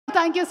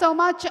Thank you so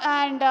much.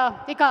 And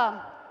ఇక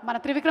మన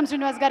త్రివిక్రమ్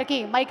శ్రీనివాస్ గారికి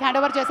మైక్ హ్యాండ్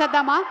ఓవర్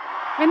చేసేద్దామా?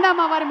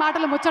 విందామా వారి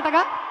మాటలు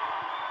ముచ్చటగా?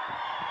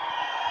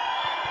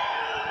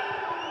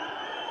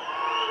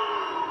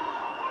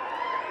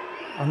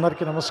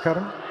 అందరికీ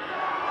నమస్కారం.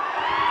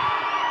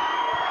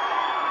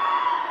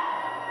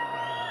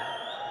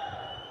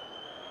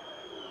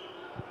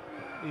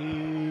 ఈ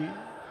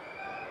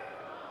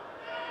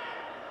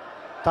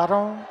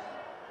తరం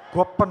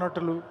గొప్ప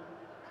నటులు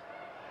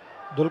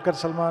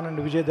దుల్కర్ సల్మాన్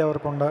అండ్ విజయ్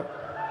దేవరకొండ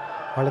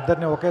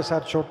వాళ్ళిద్దరిని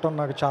ఒకేసారి చూడటం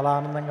నాకు చాలా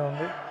ఆనందంగా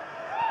ఉంది.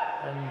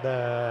 అండ్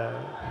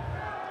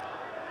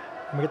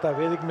మిగతా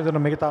వేదిక మీద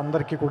ఉన్న మిగతా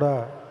అందరికీ కూడా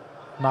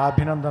నా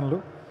అభినందనలు.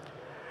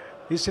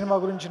 ఈ సినిమా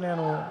గురించి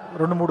నేను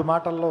 2-3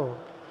 మాటల్లో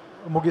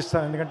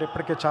ముగిస్తాను, ఎందుకంటే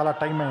ఇప్పటికే చాలా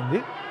టైం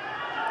అయింది.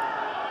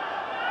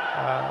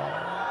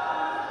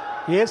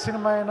 ఏ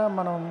సినిమా అయినా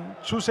మనం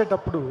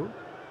చూసేటప్పుడు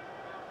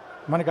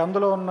మనకి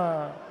అందులో ఉన్న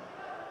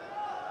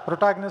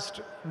ప్రొటాగనిస్ట్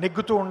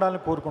నెగ్గుతూ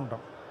ఉండాలని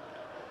కోరుకుంటాం.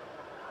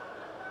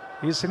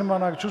 ఈ సినిమా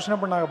నాకు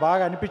చూసినప్పుడు నాకు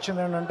బాగా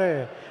అనిపించింది ఏంటంటే,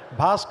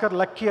 భాస్కర్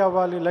లక్కీ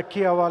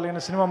అవ్వాలి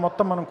అనే సినిమా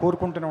మొత్తం మనం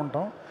కోరుకుంటూనే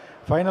ఉంటాం.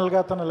 ఫైనల్గా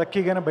తను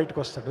లక్కీగానే బయటకు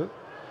వస్తాడు.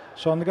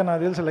 సో అందుకని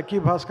నాకు తెలిసి లక్కీ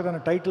భాస్కర్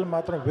అనే టైటిల్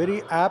మాత్రం very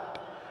apt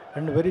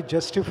and very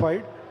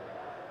justified.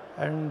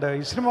 And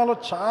ఈ సినిమాలో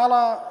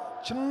చాలా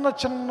చిన్న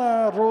చిన్న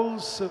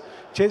రోల్స్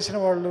చేసిన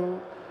వాళ్ళు,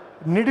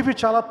 నిడివి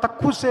చాలా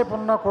తక్కువసేపు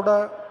ఉన్నా కూడా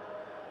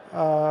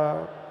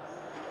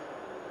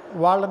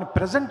వాళ్ళని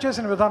ప్రజెంట్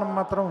చేసిన విధానం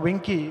మాత్రం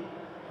వెంకీ,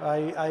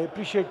 ఐ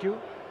అప్రిషియేట్ యూ.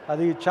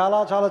 అది చాలా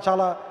చాలా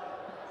చాలా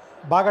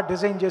బాగా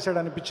డిజైన్ చేశాడు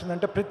అనిపించింది.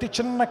 అంటే ప్రతి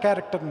చిన్న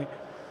క్యారెక్టర్ని,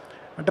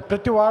 అంటే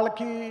ప్రతి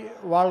వాళ్ళకి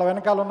వాళ్ళ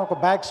వెనకాల ఉన్న ఒక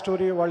బ్యాక్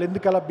స్టోరీ, వాళ్ళు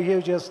ఎందుకు అలా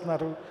బిహేవ్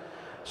చేస్తున్నారు,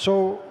 సో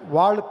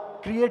వాళ్ళు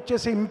క్రియేట్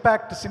చేసే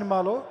ఇంపాక్ట్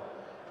సినిమాలో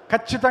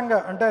ఖచ్చితంగా,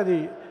 అంటే అది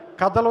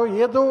కథలో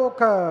ఏదో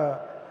ఒక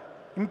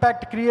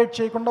ఇంపాక్ట్ క్రియేట్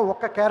చేయకుండా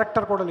ఒక్క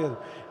క్యారెక్టర్ కూడా లేదు.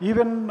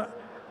 ఈవెన్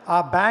ఆ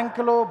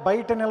బ్యాంకులో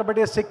బయట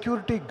నిలబడే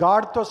సెక్యూరిటీ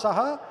గార్డ్తో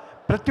సహా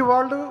ప్రతి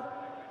వాళ్ళు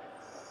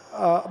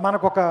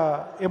మనకు ఒక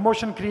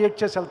ఎమోషన్ క్రియేట్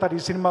చేసి వెళ్తారు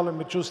ఈ సినిమాలో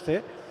మీరు చూస్తే.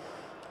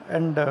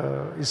 అండ్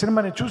ఈ సినిమా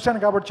నేను చూశాను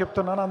కాబట్టి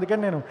చెప్తున్నాను,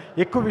 అందుకని నేను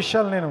ఎక్కువ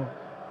విషయాలు నేను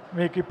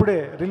మీకు ఇప్పుడే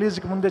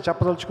రిలీజ్కి ముందే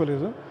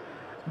చెప్పదలుచుకోలేదు.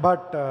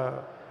 బట్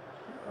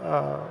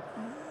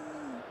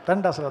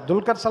అండ్ అసలు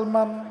దుల్కర్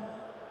సల్మాన్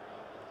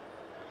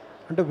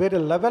అంటే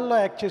వేరే లెవెల్లో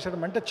యాక్ట్ చేశాడు.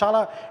 అంటే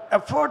చాలా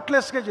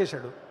ఎఫర్ట్లెస్గా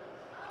చేశాడు.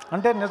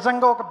 అంటే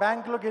నిజంగా ఒక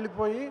బ్యాంకులోకి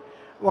వెళ్ళిపోయి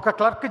ఒక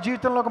క్లర్క్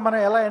జీవితంలోకి మనం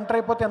ఎలా ఎంటర్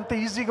అయిపోతే ఎంత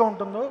ఈజీగా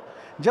ఉంటుందో,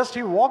 just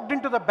he walked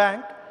in to the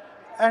bank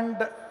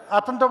and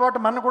అతనితో పాటు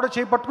మన కూడా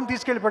చేపట్టుకుని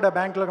తీసుకెళ్ళిపోయాడు ఆ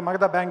బ్యాంకులోకి,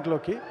 మగధా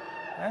బ్యాంకులోకి.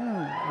 And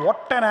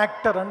what an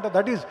actor! అంటే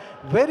that is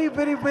very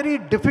very very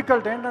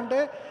difficult. ఏంటంటే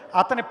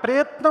అతని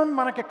ప్రయత్నం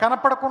మనకి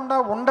కనపడకుండా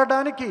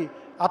ఉండడానికి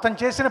అతను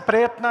చేసిన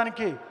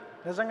ప్రయత్నానికి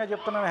నిజంగా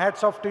చెప్తున్నాను,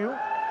 hats off to you.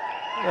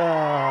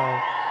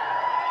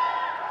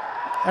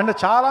 And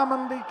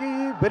చాలామందికి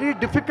వెరీ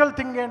డిఫికల్ట్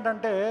థింగ్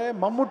ఏంటంటే,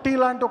 మమ్ముట్టి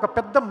లాంటి ఒక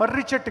పెద్ద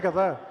మర్రి చెట్టు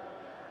కదా,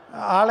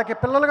 వాళ్ళకి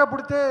పిల్లలుగా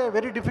పుడితే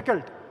వెరీ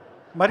డిఫికల్ట్.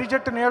 మర్రి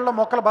చెట్టు నీళ్ళలో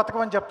మొక్కలు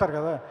బతకమని చెప్తారు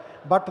కదా,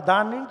 బట్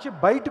దాని నుంచి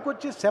బయటకు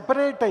వచ్చి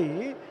సెపరేట్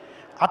అయ్యి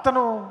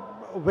అతను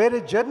వేరే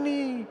జర్నీ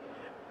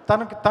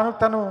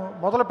తను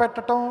మొదలు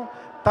పెట్టడం,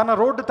 తన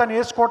రోడ్డు తను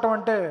వేసుకోవటం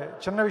అంటే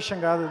చిన్న విషయం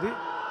కాదు అది.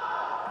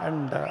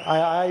 And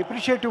I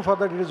appreciate you for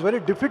that. It is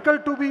very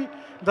difficult to be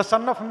the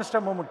son of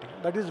mister Mammootty.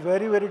 That is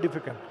very very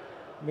difficult.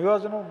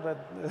 Because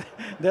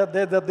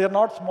they are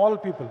not small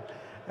people.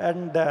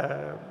 And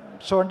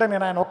so అంటే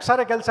నేను ఆయన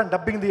ఒకసారి కలిసాను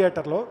డబ్బింగ్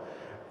థియేటర్లో.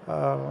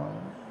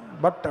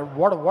 బట్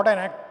వాట్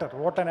అన్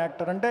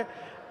యాక్టర్ అంటే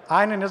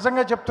ఆయన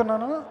నిజంగా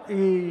చెప్తున్నాను,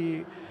 ఈ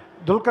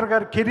దుల్కర్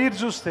గారి కెరీర్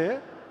చూస్తే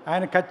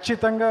ఆయన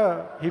ఖచ్చితంగా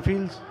he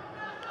feels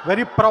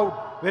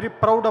very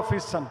proud of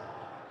his son.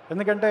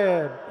 ఎందుకంటే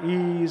ఈ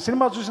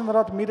సినిమా చూసిన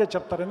తర్వాత మీరే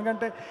చెప్తారు.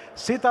 ఎందుకంటే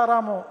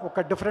సీతారాము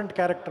ఒక డిఫరెంట్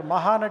క్యారెక్టర్,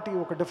 మహానటి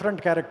ఒక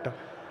different character,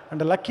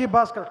 and lucky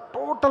Bhaskar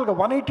టోటల్గా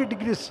 180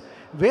 degrees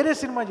వేరే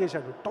సినిమా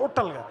చేశాడు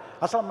టోటల్గా.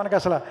 అసలు మనకి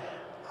అసలు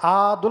ఆ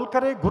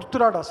దుల్కరే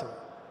గుర్తురాడు అసలు.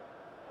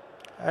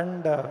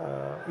 అండ్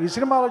ఈ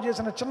సినిమాలో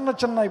చేసిన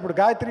చిన్న ఇప్పుడు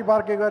గాయత్రి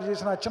భార్గవి గారు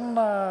చేసిన చిన్న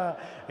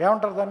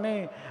ఏమంటారు దాన్ని,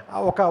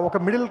 ఒక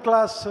మిడిల్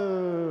క్లాస్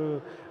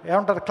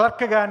ఏమంటారు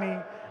క్లర్క్ కానీ,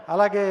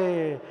 అలాగే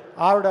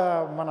ఆవిడ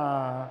మన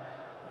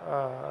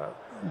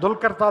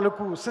దుల్కర్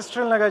తాలూకు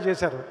సిస్టర్లాగా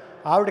చేశారు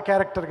ఆవిడ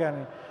క్యారెక్టర్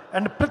కానీ.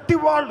 అండ్ ప్రతి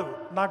వాళ్ళు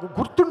నాకు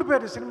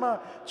గుర్తుండిపోయారు ఈ సినిమా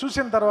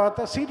చూసిన తర్వాత.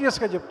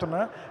 సీరియస్గా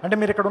చెప్తున్నా, అంటే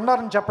మీరు ఇక్కడ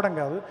ఉన్నారని చెప్పడం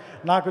కాదు,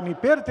 నాకు నీ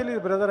పేరు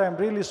తెలియదు బ్రదర్,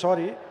 ఐఎమ్ రియలీ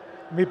సారీ,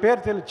 మీ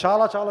పేరు తెలియదు,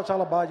 చాలా చాలా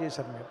చాలా బాగా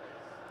చేశారు మీరు.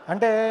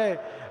 అంటే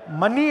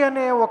మనీ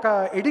అనే ఒక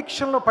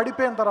ఎడిక్షన్లో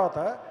పడిపోయిన తర్వాత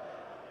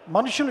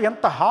మనుషులు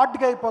ఎంత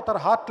హార్డ్గా అయిపోతారు,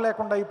 హార్ట్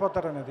లేకుండా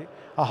అయిపోతారు అనేది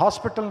ఆ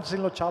హాస్పిటల్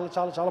సీన్లో చాలా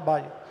చాలా చాలా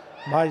బాగా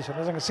చేశారు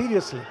నిజంగా.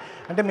 సీరియస్లీ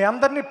అంటే మీ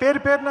అందరినీ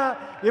పేరున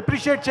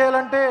ఎప్రిషియేట్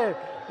చేయాలంటే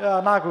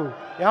నాకు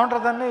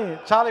ఏమంటారు దాన్ని,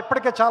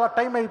 ఇప్పటికే చాలా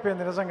టైం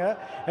అయిపోయింది నిజంగా.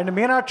 అండ్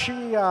మీనాక్షి,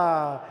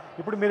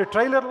 ఇప్పుడు మీరు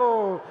ట్రైలర్లో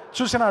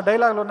చూసిన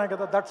డైలాగులు ఉన్నాయి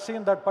కదా, that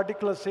scene, that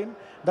particular scene,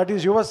 that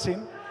is your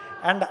scene.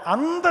 And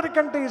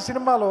అందరికంటే ఈ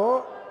సినిమాలో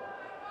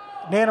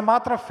నేను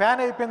మాత్రం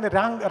ఫ్యాన్ అయిపోయింది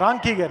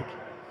రాంకీ గారికి.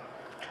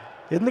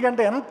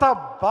 ఎందుకంటే ఎంత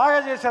బాగా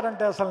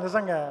చేశారంటే అసలు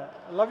నిజంగా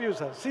love you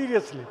sir,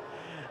 seriously.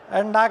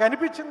 And నాకు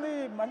అనిపించింది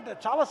అంటే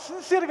చాలా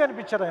సిన్సియర్గా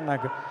అనిపించారు ఆయన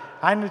నాకు.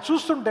 ఆయన్ని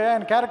చూస్తుంటే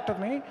ఆయన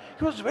క్యారెక్టర్ని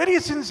హీ వాజ్ వెరీ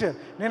సిన్సియర్.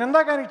 నేను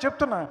ఇందాక ఆయనకి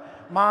చెప్తున్నా,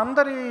 మా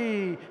అందరి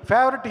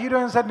ఫేవరెట్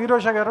హీరోయిన్ సార్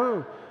నీరోషా గారు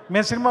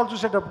మేము సినిమాలు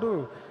చూసేటప్పుడు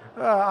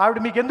ఆవిడ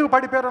మీకు ఎందుకు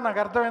పడిపోయారో నాకు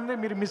అర్థమైంది,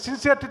 మీరు మీ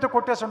సిన్సియరిటీతో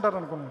కొట్టేసి ఉంటారు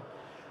అనుకున్నాను.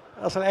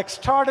 అసలు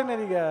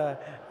ఎక్స్ట్రాడినరీగా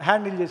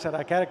హ్యాండిల్ చేశారు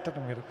ఆ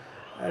క్యారెక్టర్ని మీరు.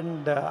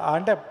 అండ్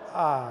అంటే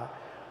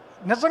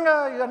నిజంగా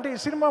అంటే ఈ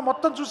సినిమా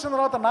మొత్తం చూసిన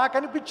తర్వాత నాకు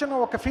అనిపించిన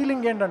ఒక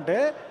ఫీలింగ్ ఏంటంటే,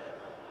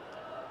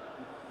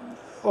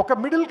 ఒక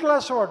మిడిల్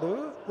క్లాస్ వాడు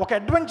ఒక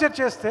అడ్వెంచర్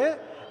చేస్తే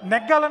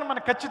నెగ్గాలని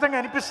మనకు ఖచ్చితంగా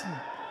అనిపిస్తుంది.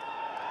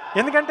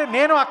 ఎందుకంటే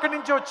నేను అక్కడి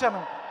నుంచే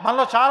వచ్చాను,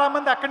 మనలో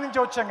చాలామంది అక్కడి నుంచే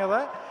వచ్చాం కదా.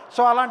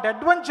 సో అలాంటి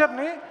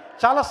అడ్వెంచర్ని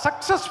చాలా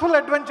సక్సెస్ఫుల్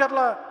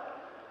అడ్వెంచర్లా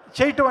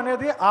చేయటం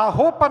అనేది ఆ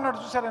హోప్ అన్నట్టు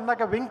చూసారు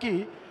ఇందాక Venky.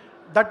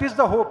 That is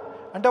the hope.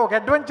 అంటే ఒక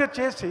అడ్వెంచర్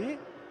చేసి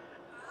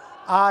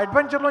ఆ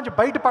అడ్వెంచర్లోంచి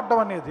బయటపడడం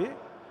అనేది,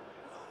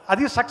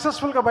 అది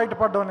సక్సెస్ఫుల్గా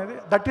బయటపడడం అనేది,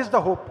 దట్ ఈస్ ద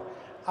హోప్.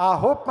 ఆ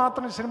హోప్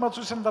మాత్రం ఈ సినిమా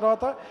చూసిన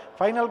తర్వాత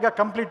ఫైనల్గా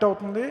కంప్లీట్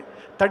అవుతుంది.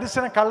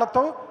 తడిసిన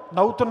కళ్ళతో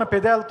నవ్వుతున్న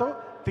పెదాలతో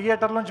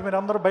థియేటర్లోంచి మీరు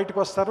అందరూ బయటకు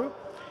వస్తారు.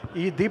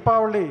 ఈ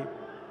దీపావళి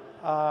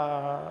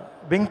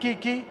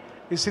వెంకీకి,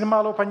 ఈ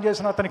సినిమాలో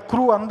పనిచేసిన అతని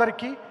క్రూ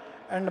అందరికీ,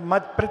 అండ్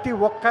ప్రతి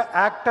ఒక్క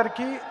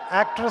యాక్టర్కి,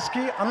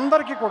 యాక్ట్రెస్కి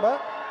అందరికీ కూడా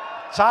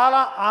చాలా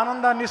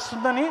ఆనందాన్ని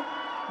ఇస్తుందని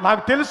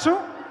నాకు తెలుసు.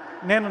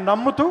 నేను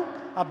నమ్ముతూ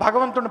ఆ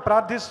భగవంతుడిని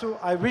ప్రార్థిస్తూ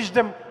I wish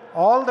them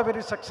all the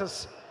very success.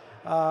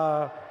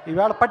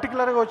 ఈవేళ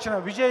పర్టికులర్గా వచ్చిన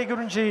విజయ్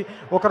గురించి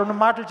ఒక 2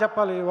 మాటలు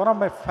చెప్పాలి. One of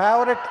my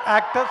favourite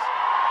actors.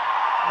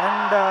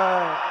 And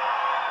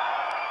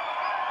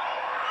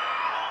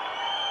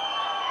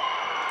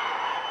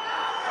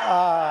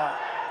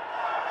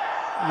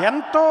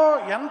ఎంతో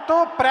ఎంతో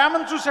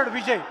ప్రేమను చూశాడు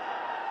విజయ్,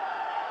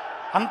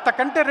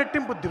 అంతకంటే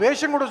రెట్టింపు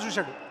ద్వేషం కూడా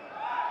చూశాడు.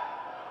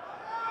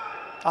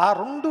 ఆ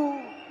 2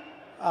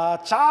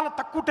 చాలా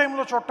తక్కువ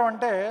టైంలో చూడటం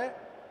అంటే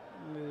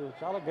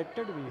చాలా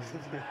గట్టాడు.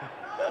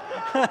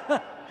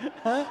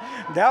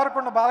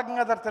 దేవరకొండ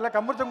బాలగంగాధర్ తిలక్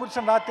అమృతం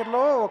కూర్చున్న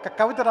రాత్రిలో ఒక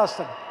కవిత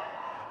రాస్తాడు,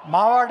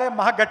 మావాడే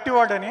మహా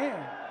గట్టివాడని.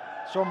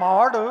 సో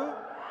మావాడు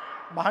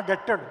మహా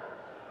గట్టాడు,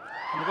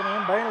 అందుకని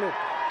ఏం భయం లేదు.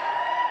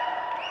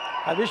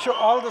 I wish you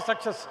all the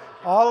success,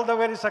 all the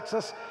very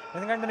success.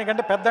 ఎందుకంటే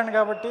నీకంటే పెద్దవాడిని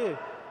కాబట్టి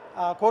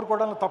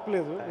కోరుకోవడంలో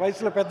తప్పులేదు,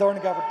 వయసులో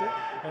పెద్దవాడిని కాబట్టి.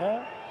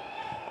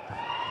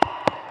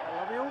 I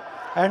love you.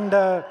 And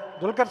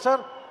Dulquer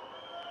sir,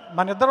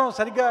 మన ఇద్దరం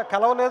సరిగ్గా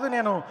కలవలేదు.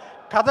 నేను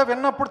కథ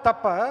విన్నప్పుడు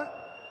తప్ప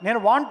నేను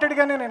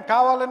వాంటెడ్గానే నేను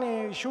కావాలని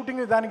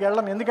షూటింగ్ దానికి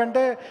వెళ్ళను.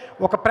 ఎందుకంటే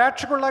ఒక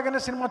ప్రేక్షకుల్లాగానే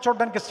సినిమా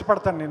చూడడానికి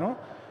ఇష్టపడతాను నేను.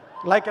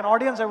 Like an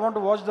audience I want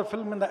to watch the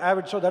film in the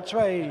avid. So that's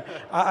why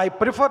I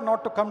prefer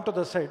not to come to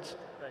the sides.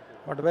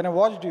 But when I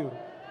watched you,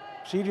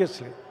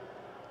 seriously,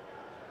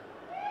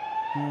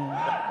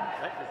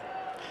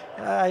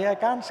 I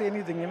can't say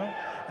anything, you know.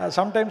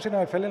 Sometimes, you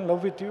know, I fell in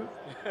love with you.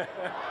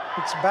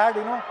 It's bad,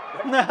 you know.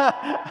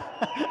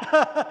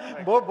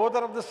 Both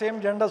are of the same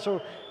gender, so.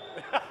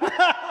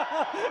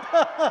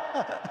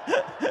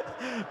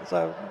 So,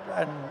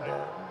 and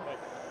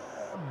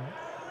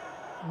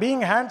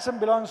being handsome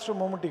belongs to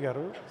Mammootty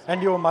garu and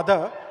your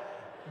mother,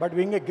 but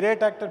being a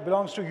great actor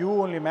belongs to you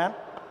only, man.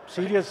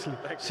 Seriously.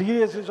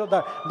 So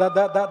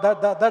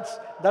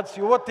that's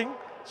your thing.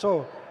 So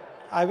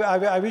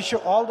I wish you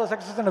all the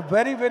success and a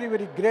very, very,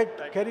 very great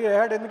career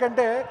ahead.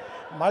 ఎందుకంటే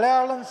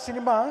Malayalam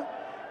cinema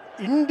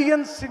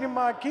Indian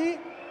సినిమాకి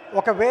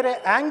ఒక వేరే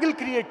angle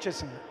create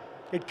చేసింది.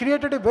 It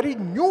created a very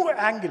new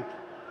angle.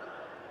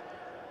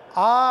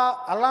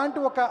 అలాంటి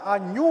ఒక ఆ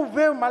new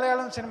wave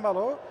Malayalam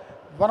సినిమాలో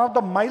one of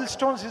the mile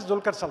stones is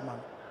Dulquer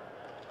Salman.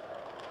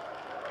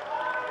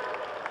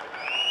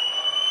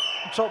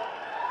 So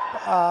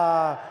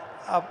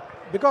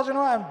because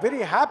you know I'm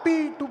very happy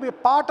to be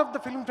part of the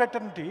film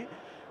fraternity.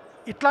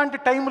 ఇట్లాంటి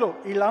టైంలో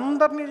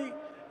వీళ్ళందరినీ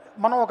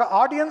మనం ఒక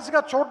ఆడియన్స్గా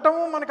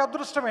చూడటము మనకు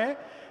అదృష్టమే.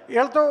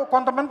 వీళ్ళతో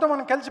కొంతమందితో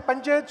మనం కలిసి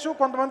పనిచేయచ్చు,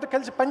 కొంతమందితో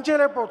కలిసి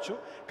పనిచేయలేకపోవచ్చు.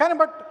 కానీ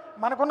బట్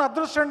మనకున్న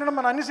అదృష్టం ఏంటంటే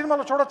మనం అన్ని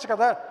సినిమాలు చూడొచ్చు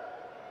కదా.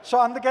 సో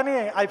అందుకని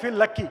I feel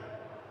lucky.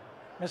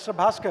 Mister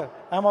Bhaskar,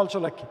 I'm also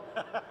lucky.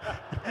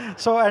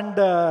 So and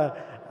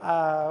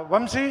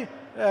Vamsi,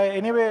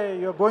 anyway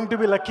you're going to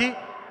be lucky.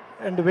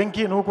 And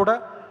Venky, నువ్వు కూడా.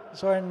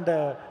 సో అండ్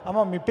అమ్మ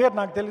మీ పేరు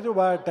నాకు తెలీదు,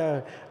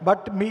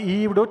 బట్ మీ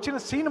ఈవిడ వచ్చిన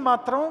సీన్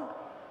మాత్రం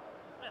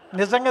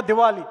నిజంగా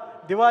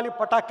దివాలి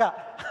పటాకా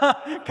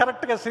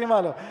కరెక్ట్గా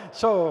సినిమాలో.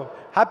 So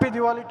happy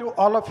Diwali to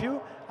all of you.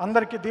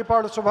 అందరికీ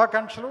దీపావళి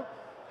శుభాకాంక్షలు.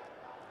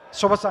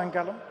 శుభ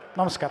సాయంకాలం.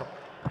 నమస్కారం.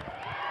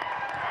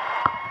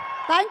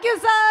 Thank you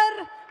sir.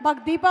 మాకు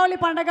దీపావళి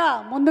పండగ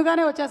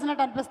ముందుగానే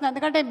వచ్చేసినట్టు అనిపిస్తుంది.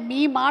 ఎందుకంటే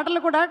మీ మాటలు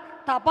కూడా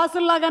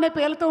టపాసుల్లాగానే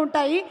పేలుతూ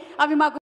ఉంటాయి. అవి మాకు